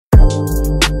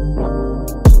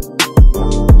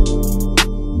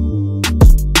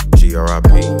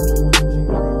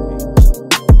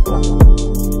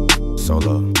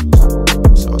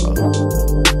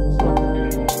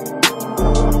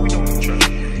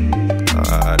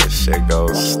Shit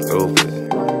goes stupid.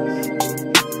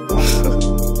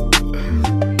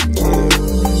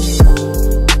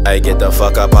 Hey, get the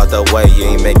fuck up out the way.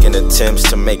 You ain't making attempts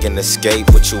to make an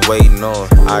escape. What you waiting on?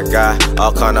 I got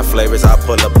all kind of flavors I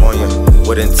pull up on you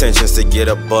with intentions to get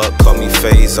a buck. Call me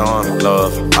phase on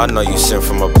love. I know you sent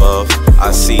from above.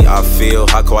 I see, I feel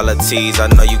high qualities. I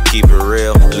know you keep it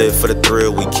real. Live for the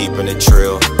thrill, we keeping it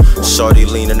trill. Shorty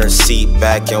leaning her seat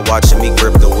back and watching me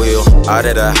grip the wheel. Out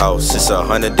of the house, it's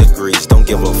 100 degrees. Don't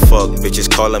give a fuck, bitches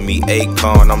calling me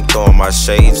Akon. I'm throwing my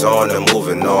shades on and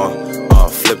moving on.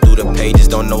 Flip through the pages,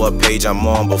 don't know what page I'm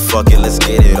on, but fuck it, let's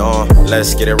get it on.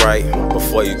 Let's get it right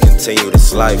before you continue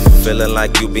this life. Feeling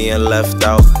like you being left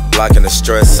out, blocking the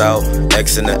stress out,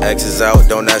 Xing the X's out.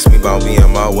 Don't ask me about me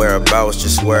and my whereabouts,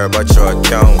 just worry about your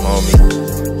account,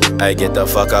 homie. Hey, get the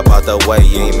fuck up out the way.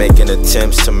 You ain't making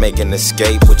attempts to make an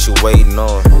escape. What you waiting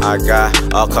on? I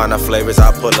got all kind of flavors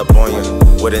I pull up on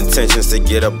you with intentions to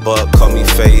get a buck. Call me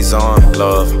phase on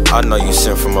love. I know you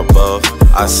sent from above.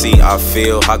 I see, I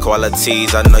feel high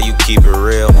qualities. I know you keep it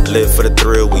real. Live for the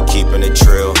thrill, we keeping it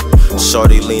trill.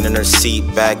 Shorty leaning her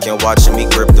seat back and watching me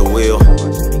grip the wheel.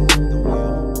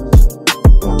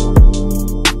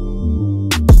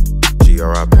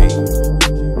 G.R.I.P.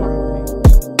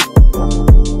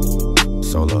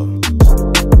 Solo.